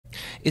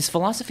Is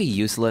philosophy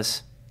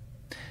useless?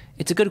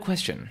 It's a good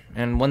question,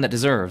 and one that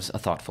deserves a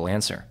thoughtful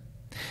answer.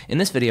 In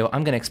this video,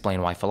 I'm going to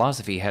explain why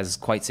philosophy has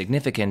quite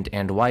significant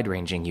and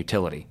wide-ranging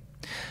utility.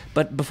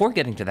 But before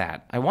getting to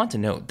that, I want to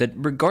note that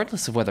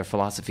regardless of whether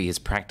philosophy is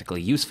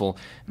practically useful,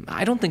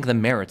 I don't think the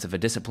merits of a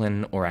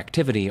discipline or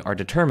activity are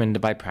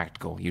determined by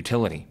practical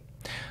utility.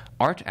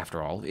 Art,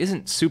 after all,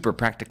 isn't super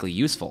practically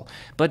useful,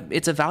 but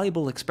it's a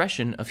valuable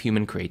expression of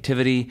human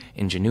creativity,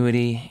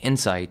 ingenuity,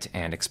 insight,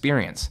 and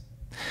experience.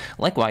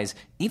 Likewise,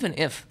 even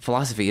if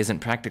philosophy isn't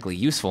practically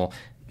useful,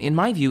 in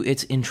my view,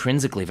 it's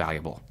intrinsically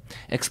valuable.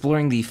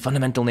 Exploring the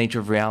fundamental nature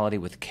of reality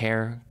with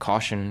care,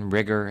 caution,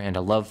 rigor, and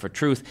a love for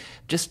truth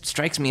just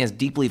strikes me as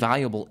deeply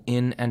valuable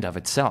in and of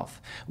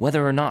itself,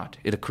 whether or not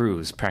it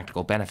accrues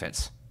practical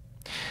benefits.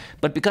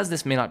 But because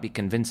this may not be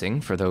convincing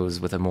for those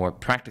with a more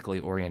practically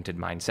oriented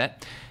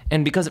mindset,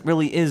 and because it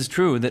really is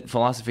true that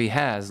philosophy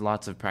has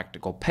lots of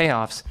practical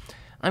payoffs,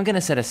 I'm going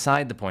to set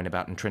aside the point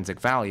about intrinsic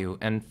value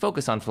and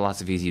focus on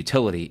philosophy's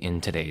utility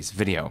in today's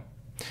video.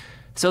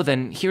 So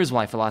then, here's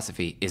why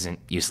philosophy isn't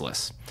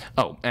useless.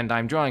 Oh, and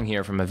I'm drawing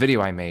here from a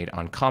video I made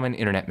on common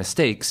internet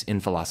mistakes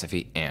in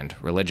philosophy and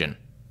religion.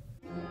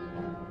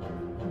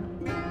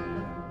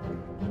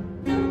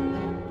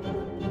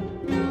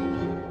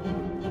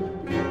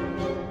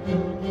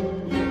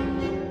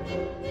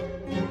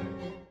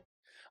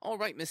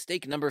 Alright,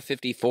 mistake number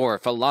 54,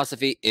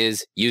 philosophy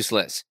is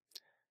useless.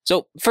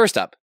 So, first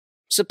up,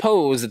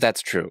 suppose that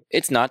that's true.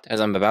 It's not,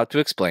 as I'm about to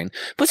explain,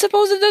 but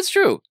suppose that that's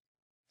true.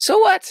 So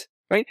what?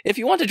 Right? If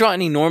you want to draw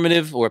any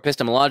normative or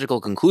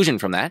epistemological conclusion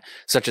from that,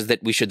 such as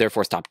that we should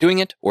therefore stop doing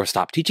it, or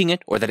stop teaching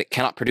it, or that it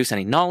cannot produce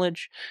any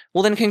knowledge,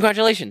 well then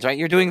congratulations, right?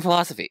 You're doing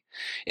philosophy.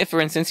 If,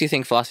 for instance, you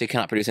think philosophy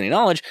cannot produce any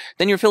knowledge,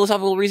 then your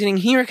philosophical reasoning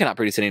here cannot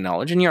produce any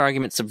knowledge, and your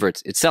argument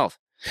subverts itself.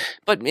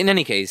 But in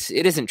any case,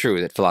 it isn't true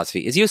that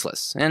philosophy is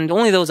useless, and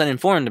only those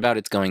uninformed about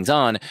its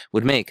goings-on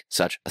would make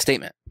such a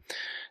statement.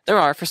 There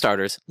are, for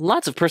starters,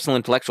 lots of personal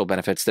intellectual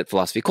benefits that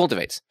philosophy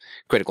cultivates.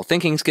 Critical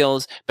thinking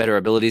skills, better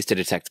abilities to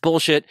detect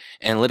bullshit,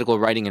 analytical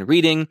writing and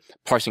reading,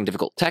 parsing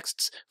difficult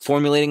texts,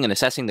 formulating and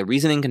assessing the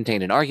reasoning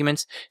contained in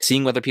arguments,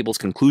 seeing whether people's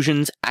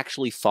conclusions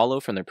actually follow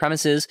from their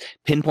premises,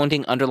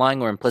 pinpointing underlying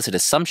or implicit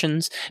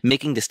assumptions,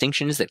 making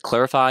distinctions that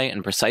clarify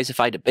and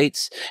precisify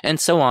debates, and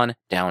so on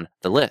down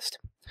the list.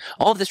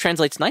 All of this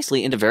translates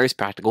nicely into various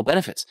practical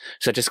benefits,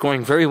 such as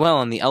scoring very well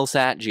on the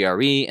LSAT,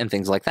 GRE, and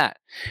things like that.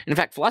 In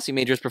fact, philosophy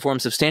majors perform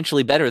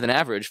substantially better than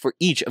average for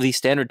each of these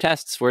standard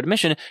tests for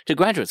admission to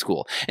graduate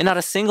school, and not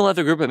a single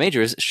other group of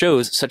majors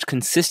shows such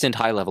consistent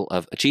high level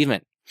of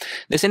achievement.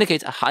 This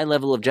indicates a high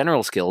level of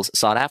general skills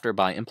sought after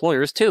by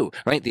employers too,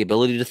 right? The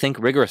ability to think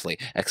rigorously,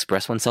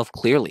 express oneself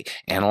clearly,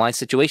 analyze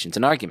situations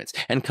and arguments,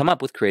 and come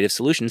up with creative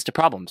solutions to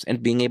problems,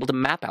 and being able to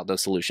map out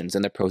those solutions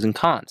and their pros and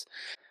cons.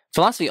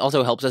 Philosophy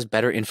also helps us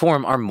better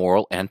inform our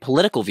moral and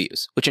political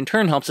views, which in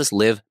turn helps us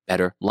live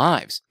better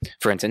lives.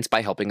 For instance,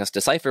 by helping us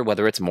decipher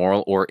whether it's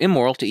moral or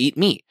immoral to eat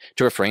meat,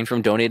 to refrain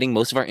from donating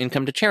most of our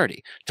income to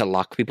charity, to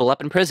lock people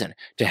up in prison,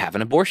 to have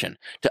an abortion,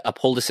 to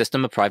uphold a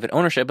system of private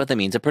ownership of the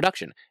means of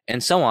production,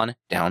 and so on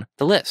down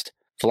the list.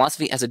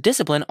 Philosophy as a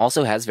discipline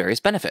also has various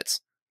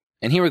benefits.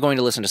 And here we're going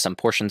to listen to some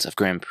portions of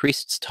Graham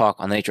Priest's talk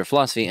on the nature of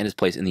philosophy and his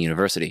place in the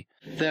university.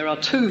 There are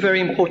two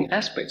very important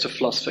aspects of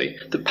philosophy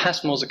that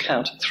Passmore's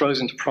account throws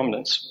into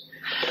prominence.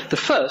 The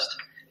first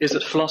is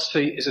that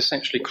philosophy is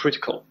essentially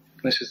critical.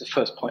 This is the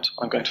first point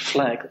I'm going to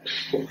flag.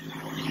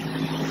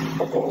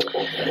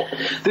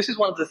 This is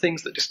one of the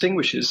things that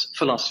distinguishes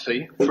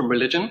philosophy from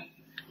religion,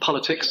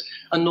 politics,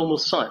 and normal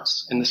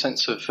science, in the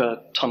sense of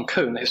Tom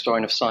Kuhn, the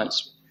historian of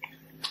science.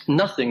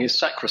 Nothing is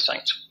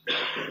sacrosanct.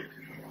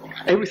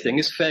 Everything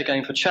is fair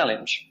game for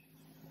challenge.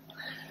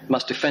 It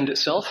must defend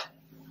itself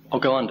or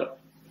go under.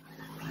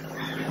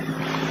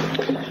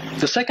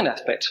 The second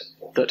aspect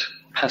that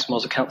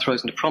Passmore's account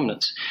throws into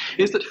prominence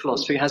is that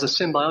philosophy has a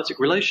symbiotic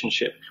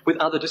relationship with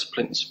other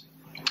disciplines.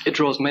 It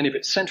draws many of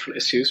its central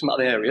issues from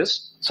other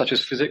areas, such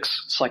as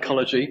physics,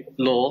 psychology,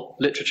 law,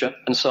 literature,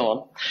 and so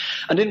on.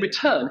 And in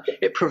return,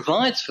 it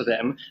provides for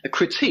them a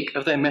critique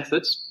of their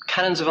methods,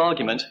 canons of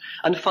argument,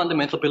 and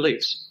fundamental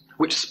beliefs,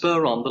 which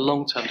spur on the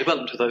long-term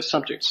development of those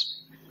subjects.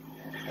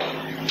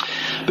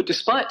 But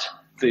despite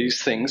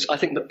these things, I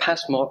think that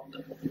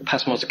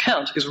Passmore's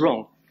account is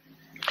wrong.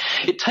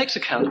 It takes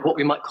account of what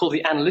we might call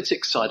the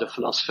analytic side of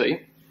philosophy,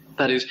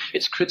 that is,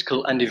 its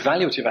critical and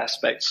evaluative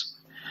aspects,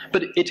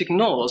 but it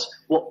ignores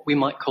what we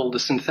might call the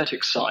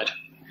synthetic side,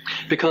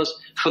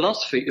 because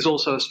philosophy is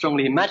also a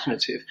strongly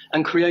imaginative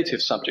and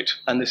creative subject,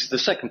 and this is the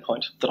second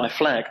point that I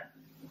flag.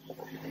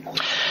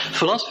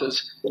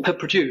 Philosophers have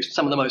produced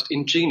some of the most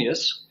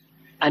ingenious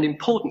and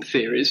important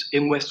theories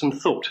in Western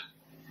thought.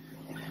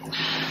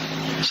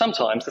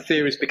 Sometimes the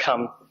theories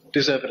become,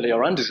 deservedly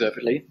or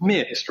undeservedly,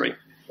 mere history.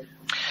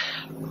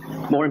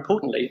 More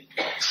importantly,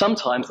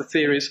 sometimes the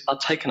theories are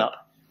taken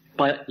up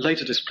by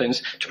later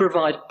disciplines to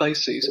provide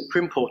bases for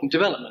important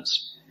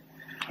developments.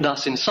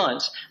 Thus, in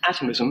science,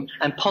 atomism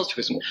and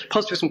positivism.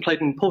 Positivism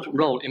played an important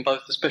role in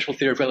both the special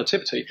theory of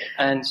relativity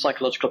and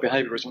psychological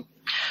behaviorism.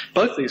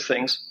 Both these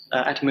things,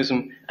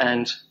 atomism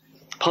and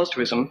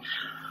positivism,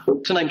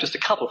 to name just a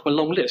couple from a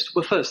long list,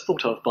 were first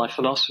thought of by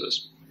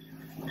philosophers.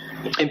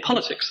 In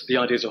politics, the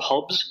ideas of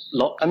Hobbes,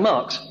 Locke and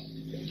Marx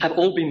have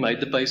all been made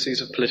the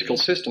bases of political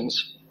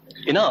systems.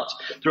 In art,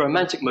 the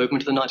Romantic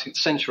movement of the 19th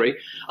century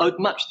owed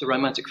much to the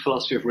Romantic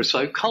philosophy of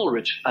Rousseau,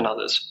 Coleridge and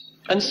others.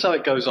 And so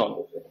it goes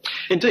on.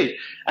 Indeed,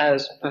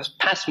 as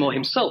Passmore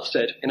himself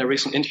said in a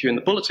recent interview in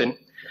the Bulletin,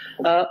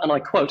 and I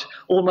quote,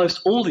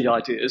 "Almost all the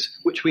ideas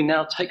which we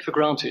now take for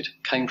granted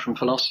came from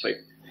philosophy."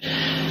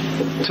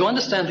 To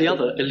understand the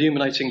other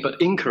illuminating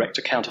but incorrect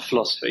account of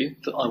philosophy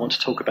that I want to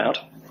talk about,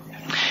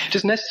 it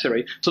is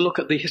necessary to look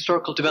at the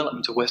historical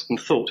development of Western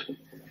thought.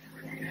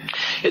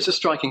 It's a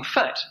striking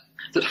fact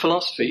that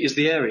philosophy is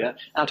the area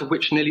out of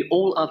which nearly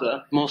all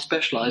other more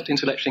specialised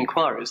intellectual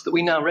inquiries that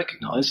we now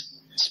recognise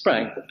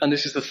sprang, and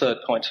this is the third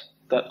point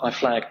that I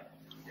flag.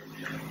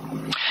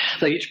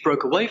 They each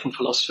broke away from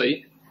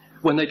philosophy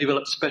when they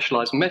developed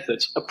specialised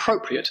methods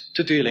appropriate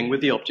to dealing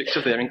with the objects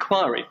of their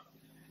inquiry.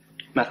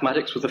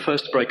 Mathematics was the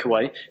first to break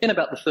away in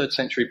about the 3rd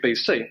century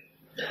BC.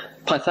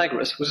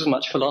 Pythagoras was as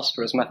much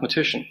philosopher as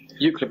mathematician.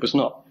 Euclid was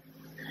not.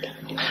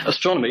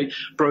 Astronomy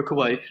broke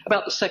away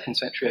about the 2nd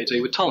century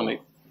AD with Ptolemy.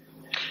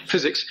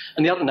 Physics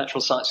and the other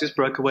natural sciences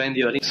broke away in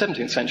the early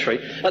 17th century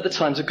at the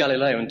times of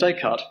Galileo and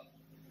Descartes.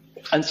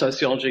 And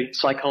sociology,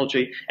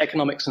 psychology,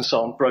 economics and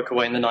so on broke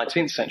away in the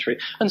 19th century,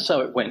 and so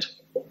it went.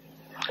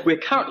 We're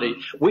currently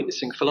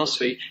witnessing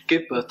philosophy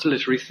give birth to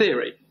literary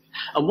theory,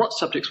 and what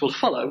subjects will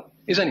follow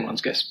is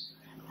anyone's guess.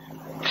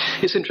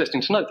 It's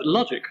interesting to note that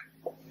logic,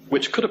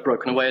 which could have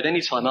broken away at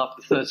any time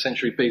after the 3rd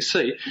century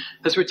BC,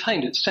 has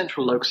retained its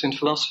central locus in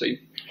philosophy,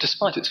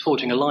 despite its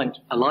forging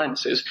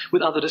alliances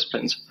with other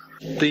disciplines.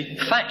 The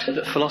fact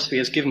that philosophy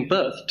has given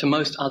birth to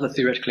most other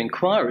theoretical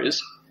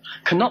inquiries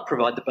cannot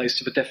provide the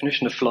basis of a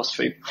definition of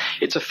philosophy.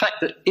 It's a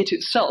fact that it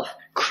itself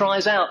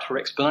cries out for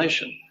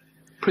explanation,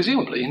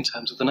 presumably in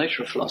terms of the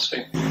nature of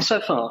philosophy. So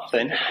far,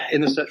 then,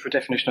 in the search for a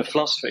definition of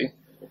philosophy,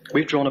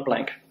 we've drawn a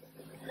blank.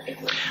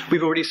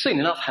 We've already seen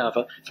enough,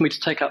 however, for me to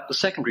take up the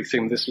secondary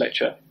theme of this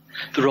lecture,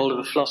 the role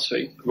of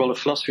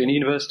philosophy in a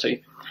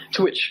university,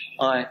 to which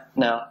I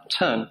now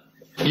turn.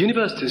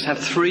 Universities have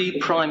 3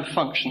 prime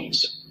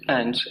functions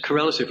and,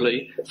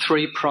 correlatively,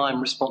 3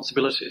 prime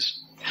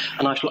responsibilities.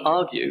 And I shall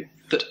argue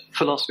that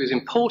philosophy is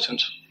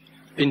important,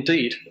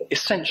 indeed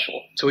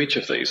essential, to each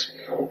of these.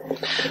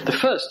 The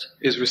first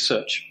is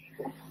research.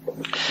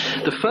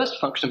 The first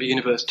function of a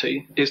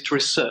university is to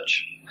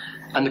research,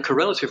 and the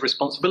correlative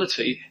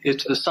responsibility is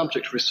to the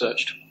subject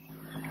researched.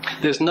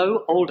 There's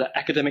no older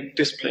academic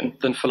discipline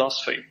than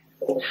philosophy.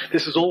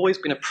 This has always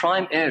been a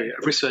prime area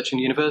of research in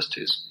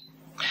universities.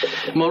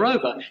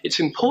 Moreover, it's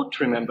important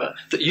to remember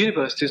that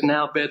universities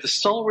now bear the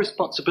sole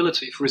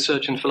responsibility for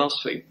research in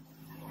philosophy.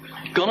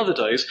 Gone are the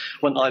days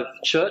when either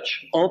the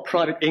church or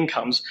private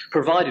incomes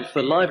provided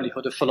for the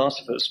livelihood of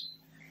philosophers.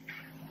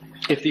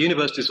 If the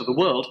universities of the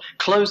world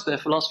closed their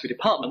philosophy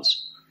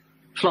departments,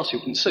 philosophy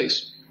wouldn't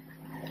cease.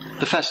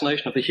 The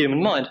fascination of the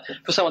human mind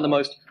for some of the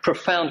most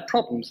profound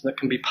problems that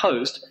can be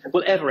posed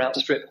will ever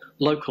outstrip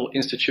local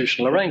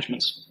institutional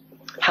arrangements.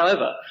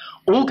 However,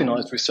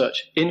 organised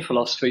research in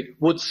philosophy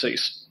would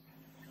cease.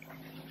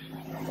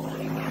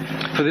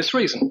 For this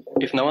reason,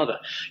 if no other,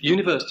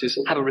 universities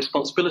have a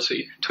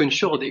responsibility to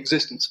ensure the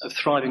existence of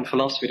thriving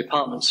philosophy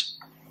departments.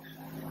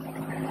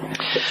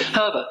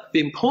 However, the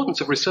importance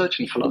of research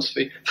in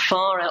philosophy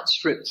far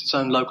outstrips its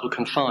own local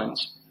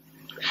confines.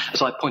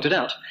 As I pointed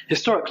out,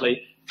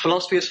 historically,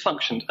 philosophy has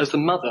functioned as the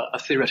mother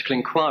of theoretical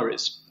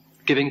inquiries,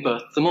 giving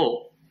birth to them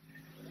all.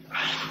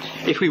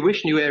 If we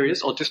wish new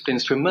areas or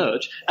disciplines to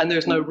emerge, and there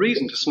is no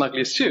reason to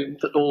smugly assume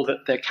that all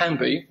that there can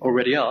be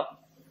already are,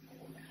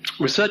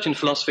 research in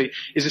philosophy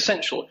is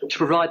essential to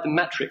provide the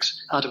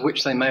matrix out of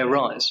which they may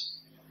arise.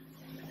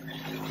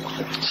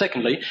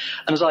 Secondly,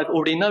 and as I've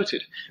already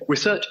noted,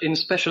 research in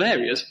special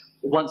areas,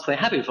 once they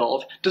have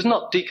evolved, does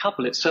not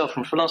decouple itself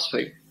from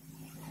philosophy.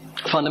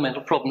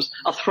 Fundamental problems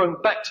are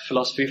thrown back to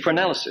philosophy for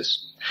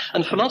analysis,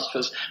 and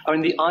philosophers are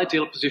in the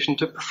ideal position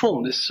to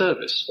perform this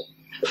service.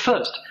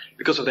 First,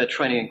 because of their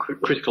training in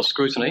critical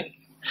scrutiny.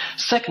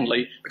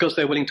 Secondly, because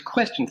they're willing to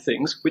question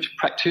things which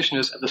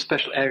practitioners of the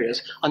special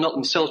areas are not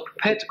themselves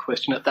prepared to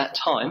question at that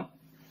time.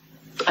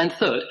 And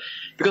third,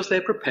 because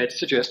they're prepared to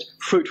suggest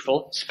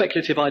fruitful,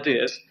 speculative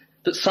ideas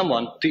that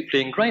someone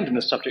deeply ingrained in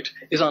the subject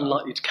is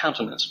unlikely to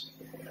countenance.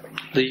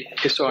 The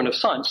historian of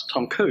science,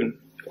 Tom Kuhn,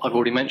 I've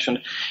already mentioned,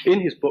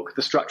 in his book,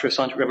 The Structure of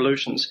Scientific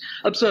Revolutions,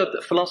 observed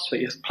that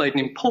philosophy has played an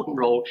important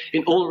role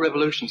in all the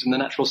revolutions in the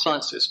natural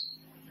sciences.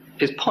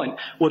 His point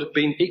would have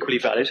been equally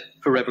valid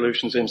for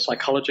revolutions in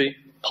psychology,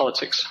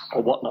 politics,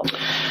 or whatnot.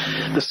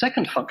 The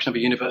second function of a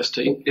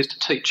university is to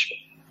teach,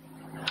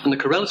 and the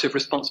correlative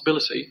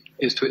responsibility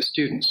is to its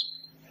students.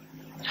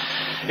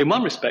 In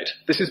one respect,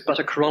 this is but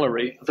a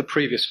corollary of the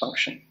previous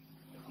function.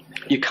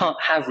 You can't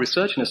have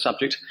research in a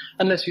subject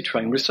unless you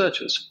train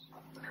researchers.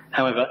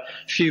 However,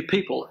 few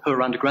people who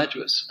are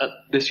undergraduates at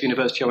this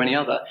university or any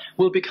other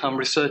will become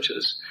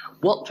researchers.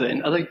 What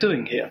then are they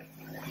doing here?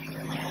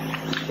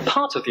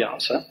 Part of the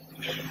answer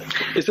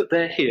is that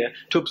they're here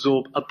to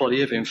absorb a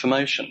body of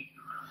information,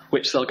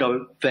 which they'll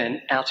go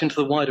then out into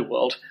the wider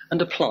world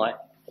and apply.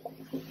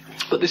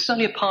 But this is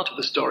only a part of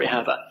the story,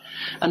 however,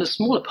 and a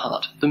smaller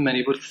part than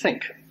many would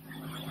think.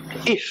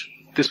 If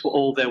this were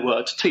all there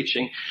were to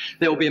teaching,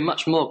 there would be a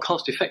much more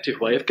cost-effective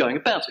way of going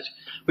about it.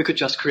 We could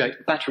just create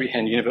a battery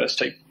hen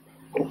university.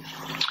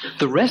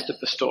 The rest of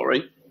the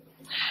story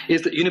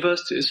is that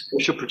universities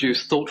should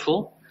produce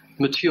thoughtful,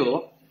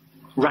 mature,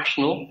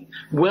 rational,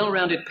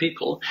 well-rounded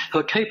people who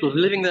are capable of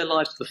living their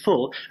lives to the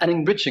full and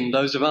enriching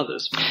those of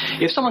others.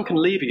 If someone can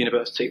leave a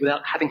university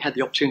without having had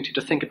the opportunity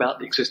to think about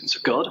the existence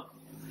of God,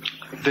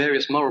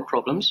 various moral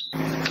problems,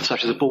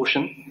 such as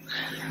abortion,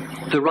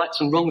 the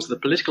rights and wrongs of the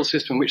political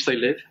system in which they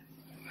live,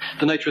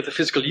 the nature of the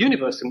physical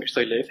universe in which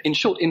they live, in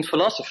short, in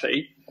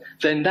philosophy,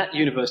 then that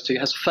university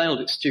has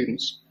failed its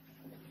students.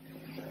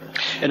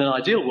 In an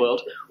ideal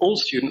world, all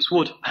students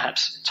would,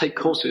 perhaps, take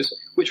courses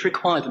which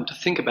require them to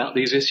think about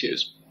these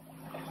issues.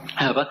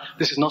 However,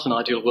 this is not an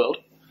ideal world,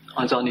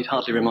 as I need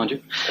hardly remind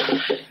you.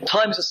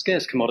 Time is a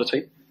scarce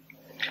commodity,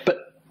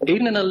 but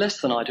even in a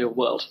less than ideal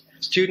world,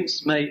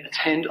 students may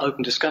attend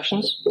open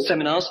discussions,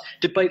 seminars,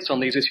 debates on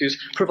these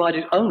issues,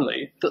 provided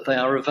only that they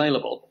are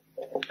available.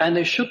 And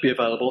they should be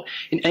available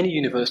in any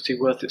university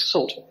worth its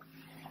salt.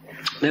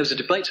 There was a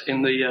debate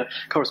in the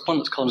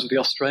correspondence columns of The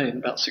Australian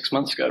about 6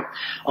 months ago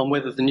on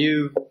whether the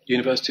new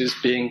universities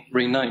being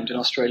renamed in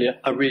Australia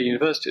are real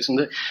universities. And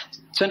the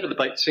centre of the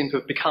debate seemed to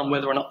have become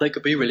whether or not they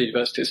could be real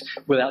universities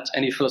without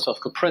any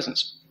philosophical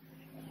presence.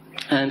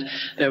 And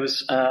there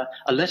was a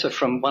letter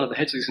from one of the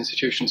heads of these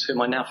institutions,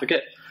 whom I now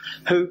forget,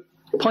 who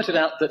pointed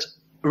out that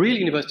real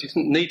universities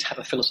didn't need to have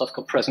a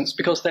philosophical presence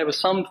because there were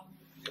some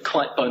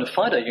quite bona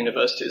fide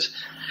universities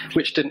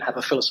which didn't have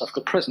a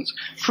philosophical presence.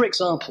 For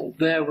example,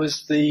 there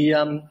was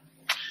the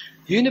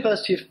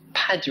University of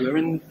Padua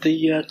in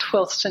the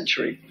 12th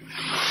century.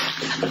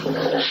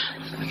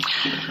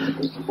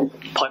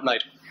 Point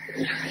made.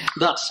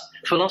 Thus,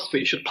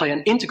 philosophy should play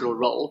an integral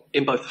role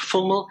in both the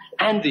formal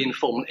and the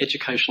informal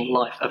educational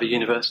life of a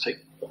university.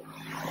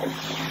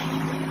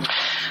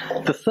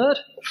 The third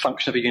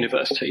function of a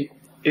university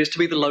is to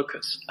be the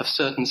locus of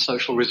certain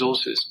social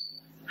resources,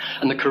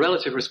 and the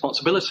correlative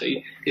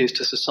responsibility is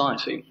to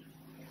society.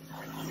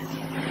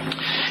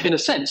 In a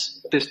sense,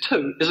 this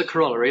too is a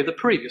corollary of the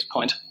previous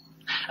point.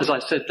 As I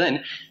said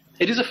then,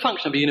 it is a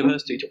function of a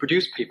university to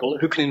produce people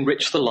who can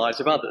enrich the lives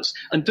of others,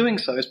 and doing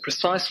so is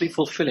precisely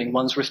fulfilling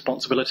one's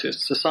responsibilities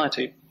to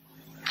society.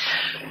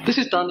 This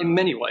is done in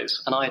many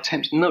ways, and I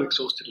attempt no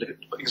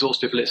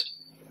exhaustive list.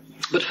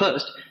 But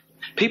first,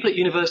 people at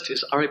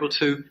universities are able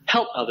to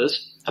help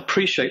others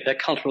appreciate their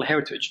cultural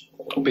heritage,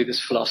 be this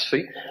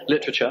philosophy,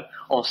 literature,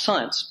 or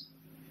science.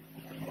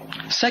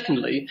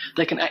 Secondly,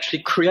 they can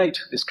actually create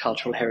this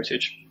cultural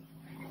heritage.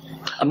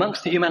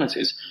 Amongst the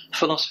humanities,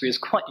 philosophy is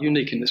quite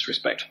unique in this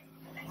respect.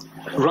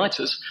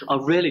 Writers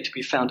are rarely to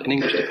be found in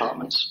English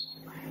departments.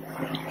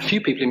 Few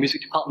people in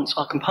music departments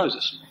are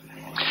composers.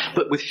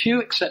 But with few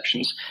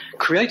exceptions,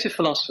 creative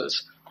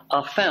philosophers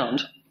are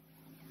found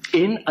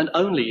in and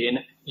only in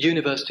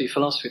university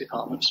philosophy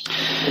departments.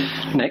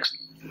 Next,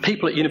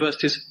 people at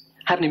universities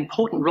have an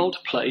important role to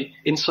play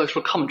in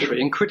social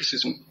commentary and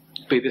criticism,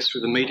 be this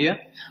through the media,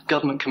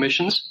 government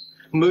commissions,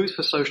 moves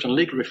for social and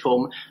legal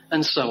reform,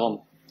 and so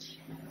on.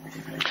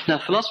 Now,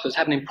 philosophers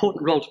have an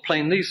important role to play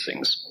in these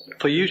things,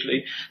 for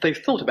usually they've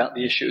thought about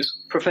the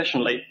issues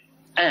professionally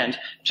and,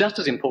 just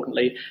as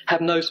importantly,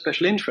 have no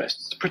special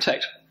interests to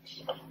protect.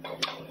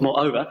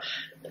 Moreover,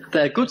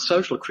 they're good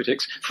social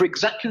critics for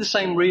exactly the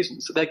same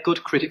reasons that they're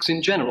good critics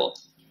in general.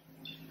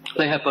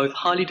 They have both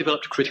highly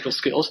developed critical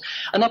skills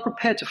and are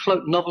prepared to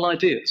float novel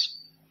ideas.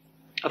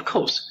 Of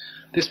course,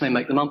 this may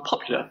make them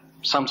unpopular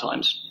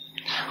sometimes.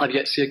 I've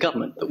yet to see a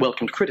government that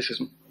welcomed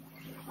criticism,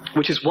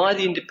 which is why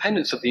the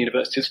independence of the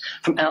universities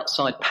from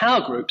outside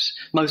power groups,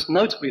 most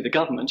notably the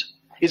government,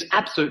 is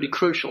absolutely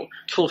crucial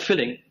to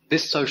fulfilling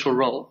this social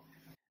role.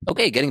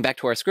 Okay, getting back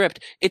to our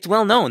script, it's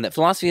well known that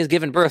philosophy has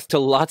given birth to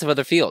lots of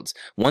other fields,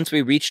 once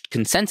we reached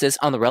consensus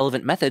on the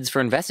relevant methods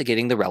for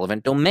investigating the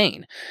relevant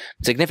domain.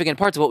 Significant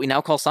parts of what we now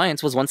call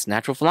science was once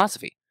natural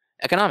philosophy.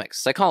 Economics,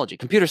 psychology,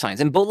 computer science,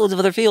 and boatloads of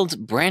other fields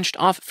branched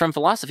off from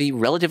philosophy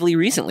relatively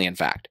recently, in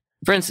fact.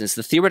 For instance,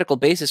 the theoretical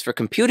basis for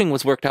computing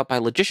was worked out by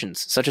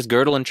logicians, such as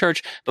Gödel and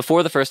Church,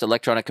 before the first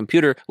electronic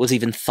computer was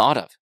even thought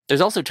of. There's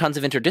also tons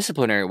of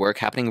interdisciplinary work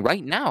happening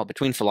right now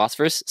between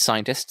philosophers,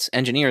 scientists,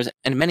 engineers,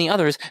 and many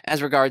others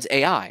as regards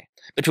AI,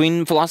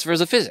 between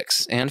philosophers of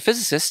physics and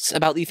physicists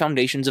about the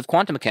foundations of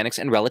quantum mechanics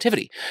and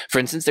relativity. For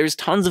instance, there's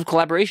tons of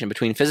collaboration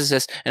between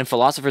physicists and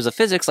philosophers of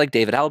physics like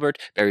David Albert,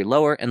 Barry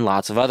Lower, and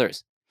lots of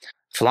others.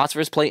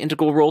 Philosophers play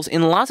integral roles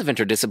in lots of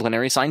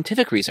interdisciplinary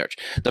scientific research.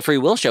 The Free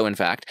Will Show, in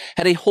fact,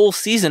 had a whole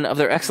season of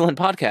their excellent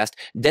podcast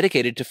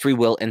dedicated to free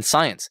will and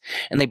science,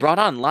 and they brought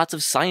on lots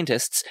of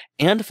scientists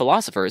and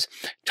philosophers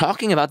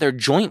talking about their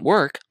joint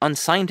work on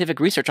scientific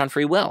research on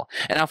free will,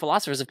 and how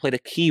philosophers have played a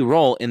key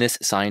role in this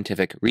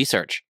scientific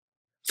research.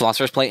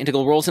 Philosophers play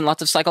integral roles in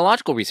lots of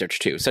psychological research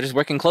too, such as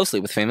working closely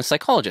with famous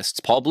psychologists,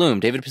 Paul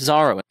Bloom, David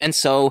Pizarro, and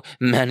so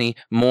many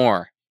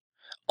more.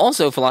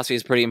 Also, philosophy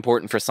is pretty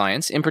important for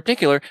science, in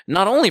particular,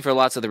 not only for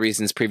lots of the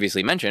reasons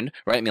previously mentioned,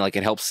 right? I mean, like,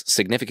 it helps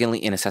significantly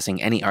in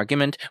assessing any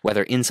argument,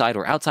 whether inside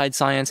or outside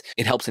science.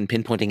 It helps in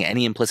pinpointing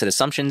any implicit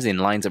assumptions in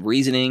lines of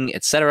reasoning,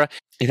 etc.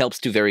 It helps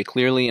to very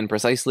clearly and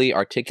precisely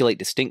articulate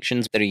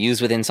distinctions that are used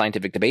within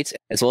scientific debates,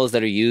 as well as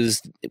that are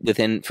used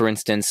within, for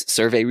instance,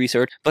 survey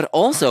research. But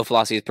also,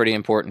 philosophy is pretty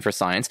important for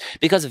science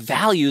because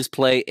values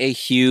play a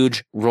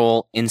huge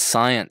role in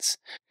science.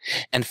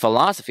 And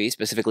philosophy,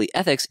 specifically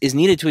ethics, is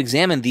needed to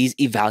examine these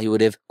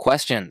evaluative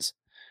questions.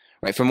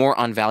 Right, for more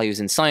on values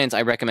in science,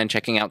 I recommend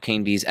checking out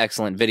Kane B's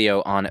excellent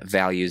video on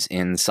values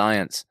in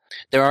science.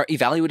 There are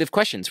evaluative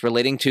questions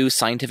relating to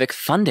scientific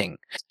funding,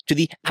 to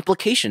the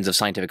applications of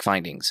scientific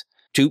findings,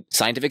 to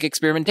scientific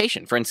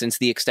experimentation, for instance,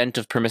 the extent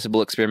of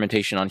permissible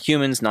experimentation on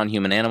humans,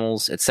 non-human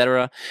animals,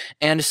 etc.,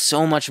 and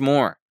so much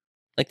more.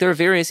 Like, there are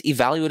various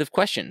evaluative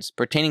questions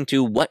pertaining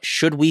to what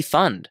should we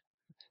fund.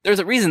 There's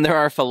a reason there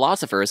are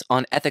philosophers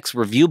on ethics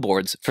review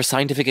boards for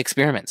scientific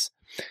experiments.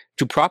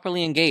 To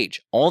properly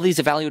engage all these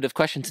evaluative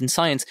questions in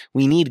science,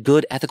 we need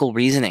good ethical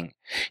reasoning.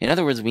 In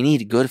other words, we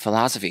need good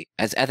philosophy,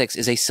 as ethics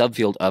is a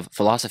subfield of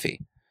philosophy.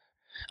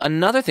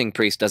 Another thing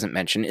Priest doesn't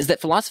mention is that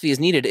philosophy is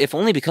needed if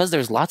only because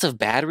there's lots of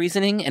bad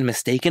reasoning and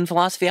mistaken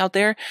philosophy out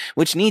there,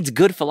 which needs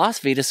good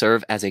philosophy to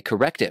serve as a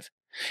corrective.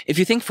 If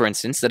you think, for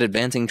instance, that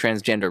advancing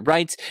transgender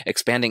rights,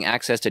 expanding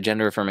access to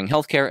gender-affirming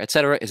healthcare,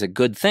 etc. is a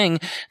good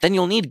thing, then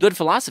you'll need good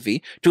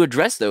philosophy to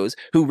address those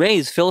who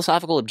raise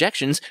philosophical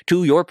objections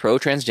to your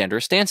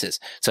pro-transgender stances,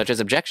 such as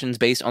objections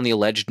based on the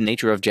alleged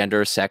nature of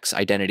gender, sex,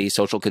 identity,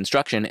 social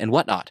construction, and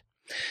whatnot.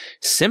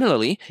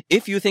 Similarly,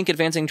 if you think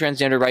advancing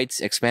transgender rights,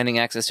 expanding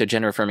access to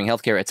gender-affirming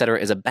healthcare, etc.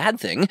 is a bad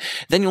thing,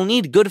 then you'll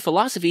need good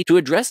philosophy to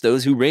address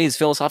those who raise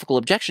philosophical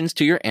objections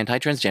to your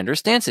anti-transgender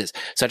stances,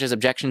 such as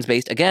objections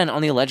based, again,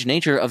 on the alleged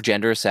nature of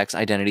gender, sex,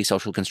 identity,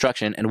 social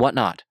construction, and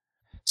whatnot.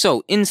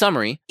 So, in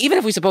summary, even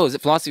if we suppose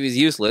that philosophy is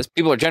useless,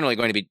 people are generally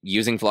going to be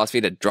using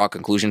philosophy to draw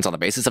conclusions on the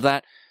basis of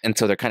that, and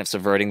so they're kind of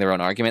subverting their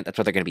own argument. That's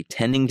what they're going to be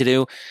tending to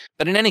do.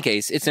 But in any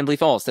case, it's simply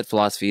false that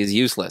philosophy is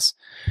useless.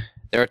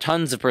 There are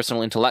tons of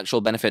personal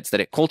intellectual benefits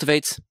that it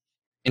cultivates,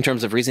 in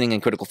terms of reasoning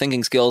and critical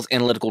thinking skills,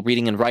 analytical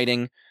reading and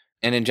writing,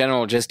 and in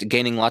general just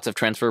gaining lots of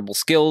transferable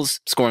skills,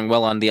 scoring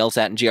well on the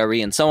LSAT and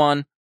GRE, and so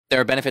on. There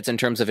are benefits in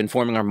terms of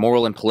informing our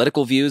moral and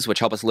political views, which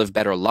help us live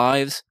better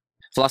lives.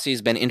 Philosophy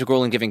has been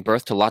integral in giving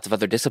birth to lots of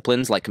other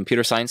disciplines like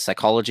computer science,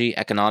 psychology,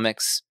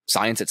 economics,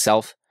 science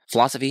itself.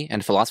 Philosophy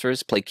and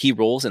philosophers play key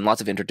roles in lots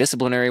of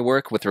interdisciplinary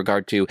work with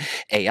regard to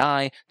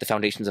AI, the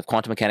foundations of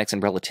quantum mechanics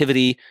and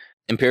relativity,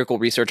 empirical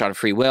research on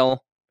free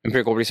will,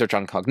 empirical research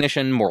on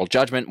cognition, moral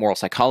judgment, moral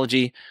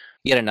psychology.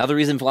 Yet another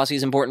reason philosophy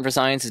is important for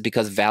science is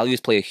because values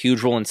play a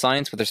huge role in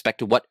science with respect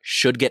to what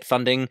should get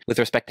funding, with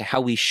respect to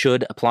how we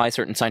should apply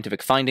certain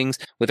scientific findings,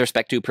 with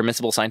respect to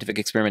permissible scientific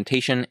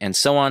experimentation, and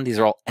so on. These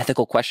are all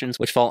ethical questions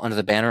which fall under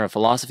the banner of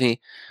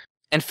philosophy.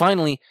 And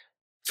finally,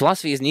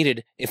 philosophy is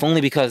needed if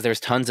only because there's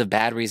tons of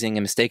bad reasoning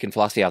and mistaken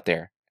philosophy out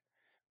there.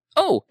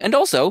 Oh, and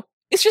also,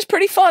 it's just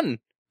pretty fun!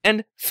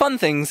 And fun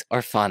things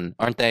are fun,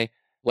 aren't they?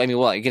 Well, I mean,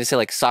 what, you're gonna say,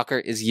 like, soccer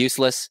is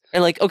useless?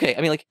 And, like, okay,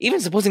 I mean, like, even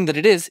supposing that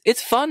it is,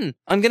 it's fun.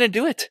 I'm gonna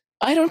do it.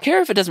 I don't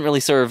care if it doesn't really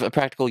serve a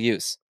practical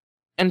use.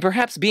 And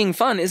perhaps being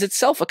fun is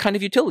itself a kind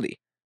of utility.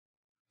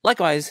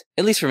 Likewise,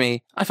 at least for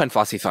me, I find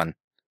philosophy fun.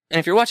 And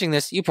if you're watching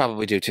this, you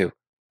probably do too.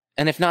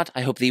 And if not,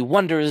 I hope the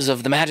wonders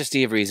of the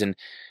majesty of reason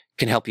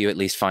can help you at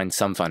least find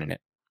some fun in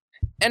it.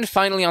 And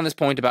finally, on this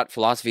point about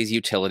philosophy's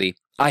utility,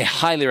 I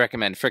highly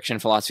recommend Friction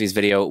Philosophy's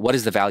video, What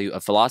is the Value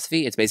of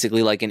Philosophy? It's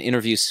basically like an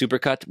interview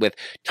supercut with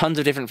tons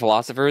of different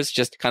philosophers,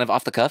 just kind of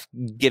off the cuff,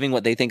 giving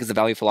what they think is the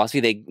value of philosophy.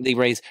 They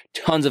raise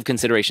tons of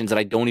considerations that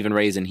I don't even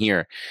raise in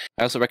here.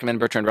 I also recommend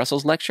Bertrand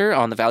Russell's lecture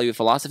on the value of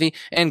philosophy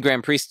and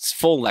Graham Priest's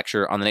full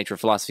lecture on the nature of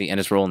philosophy and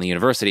its role in the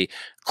university,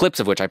 clips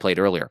of which I played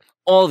earlier.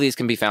 All of these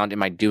can be found in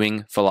my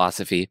Doing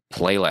Philosophy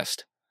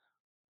playlist.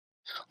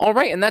 All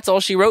right, and that's all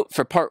she wrote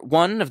for part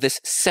 1 of this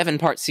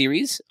 7-part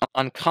series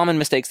on common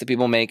mistakes that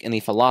people make in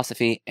the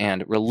philosophy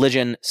and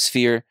religion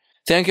sphere.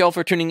 Thank you all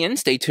for tuning in.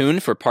 Stay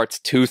tuned for parts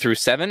 2 through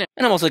 7.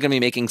 And I'm also going to be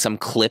making some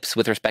clips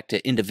with respect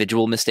to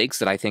individual mistakes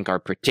that I think are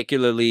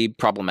particularly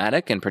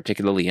problematic and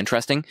particularly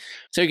interesting.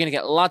 So you're going to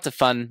get lots of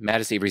fun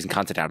Majesty of Reason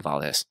content out of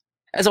all this.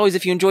 As always,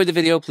 if you enjoyed the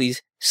video,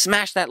 please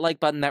smash that like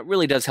button. That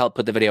really does help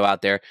put the video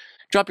out there.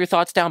 Drop your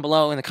thoughts down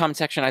below in the comment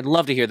section. I'd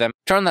love to hear them.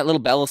 Turn on that little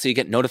bell so you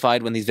get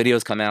notified when these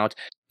videos come out.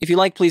 If you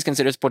like, please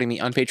consider supporting me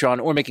on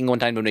Patreon or making a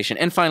one-time donation.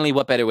 And finally,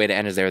 what better way to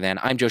end is there than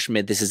I'm Joe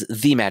Schmid. This is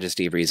The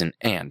Majesty of Reason,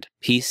 and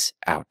peace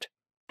out.